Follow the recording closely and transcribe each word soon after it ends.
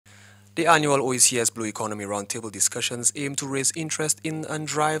The annual OECS Blue Economy Roundtable discussions aim to raise interest in and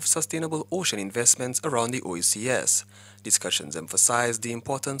drive sustainable ocean investments around the OECS. Discussions emphasize the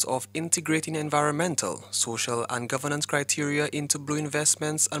importance of integrating environmental, social, and governance criteria into blue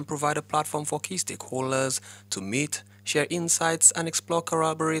investments and provide a platform for key stakeholders to meet, share insights, and explore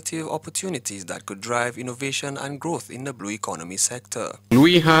collaborative opportunities that could drive innovation and growth in the blue economy sector.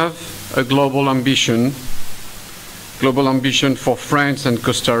 We have a global ambition for France and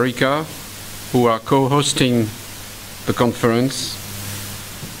Costa Rica, who are co-hosting the conference.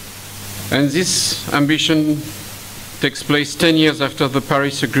 And this ambition takes place 10 years after the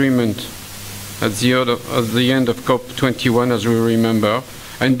Paris Agreement at the end of COP21, as we remember.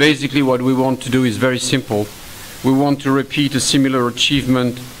 And basically what we want to do is very simple. We want to repeat a similar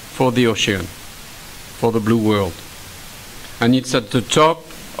achievement for the ocean, for the blue world. And it's at the top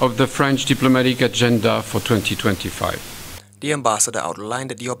of the French diplomatic agenda for 2025. The ambassador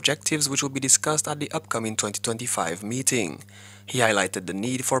outlined the objectives which will be discussed at the upcoming 2025 meeting. He highlighted the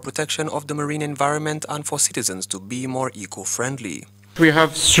need for protection of the marine environment and for citizens to be more eco-friendly. We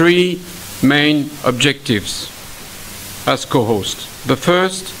have three main objectives as co-host. The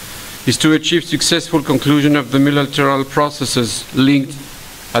first is to achieve successful conclusion of the multilateral processes linked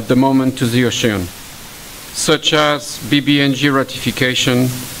at the moment to the ocean, such as BBNG ratification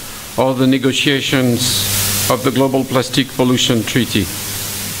or the negotiations of the Global Plastic Pollution Treaty.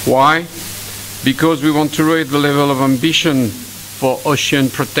 Why? Because we want to raise the level of ambition for ocean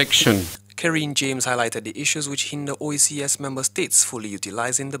protection. Karine James highlighted the issues which hinder OECS member states fully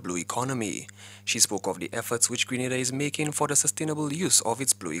utilizing the blue economy. She spoke of the efforts which Grenada is making for the sustainable use of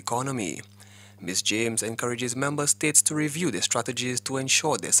its blue economy. Ms. James encourages member states to review their strategies to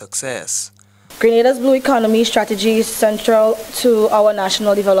ensure their success. Grenada's blue economy strategy is central to our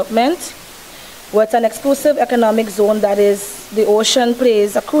national development. With an exclusive economic zone that is, the ocean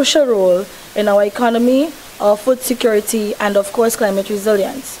plays a crucial role in our economy, our food security, and of course climate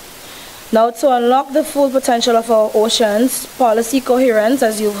resilience. Now, to unlock the full potential of our oceans, policy coherence,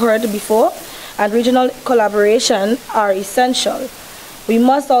 as you've heard before, and regional collaboration are essential. We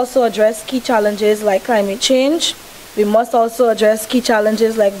must also address key challenges like climate change. We must also address key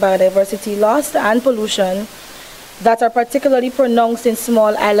challenges like biodiversity loss and pollution that are particularly pronounced in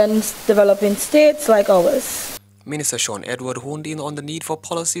small islands developing states like ours. Minister Sean Edward honed in on the need for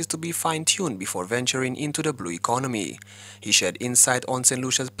policies to be fine-tuned before venturing into the blue economy. He shared insight on St.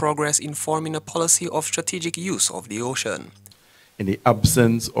 Lucia's progress in forming a policy of strategic use of the ocean. In the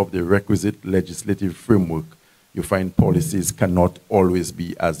absence of the requisite legislative framework, you find policies cannot always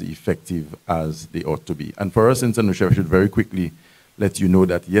be as effective as they ought to be. And for us in St. Lucia, we should very quickly let you know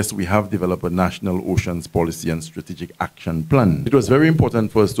that, yes, we have developed a national oceans policy and strategic action plan. It was very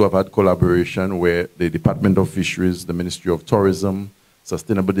important for us to have had collaboration where the Department of Fisheries, the Ministry of Tourism,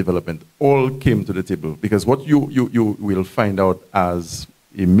 Sustainable Development, all came to the table. Because what you will find out as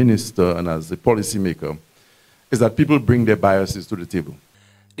a minister and as a policymaker is that people bring their biases to the table.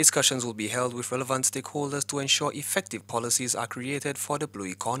 Discussions will be held with relevant stakeholders to ensure effective policies are created for the blue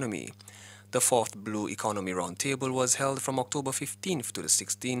economy. The 4th Blue Economy Roundtable was held from October 15th to the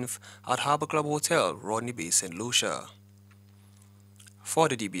 16th at Harbour Club Hotel, Rodney Bay, St. Lucia. For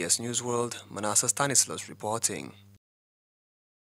the DBS News World, Manasseh Stanislas reporting.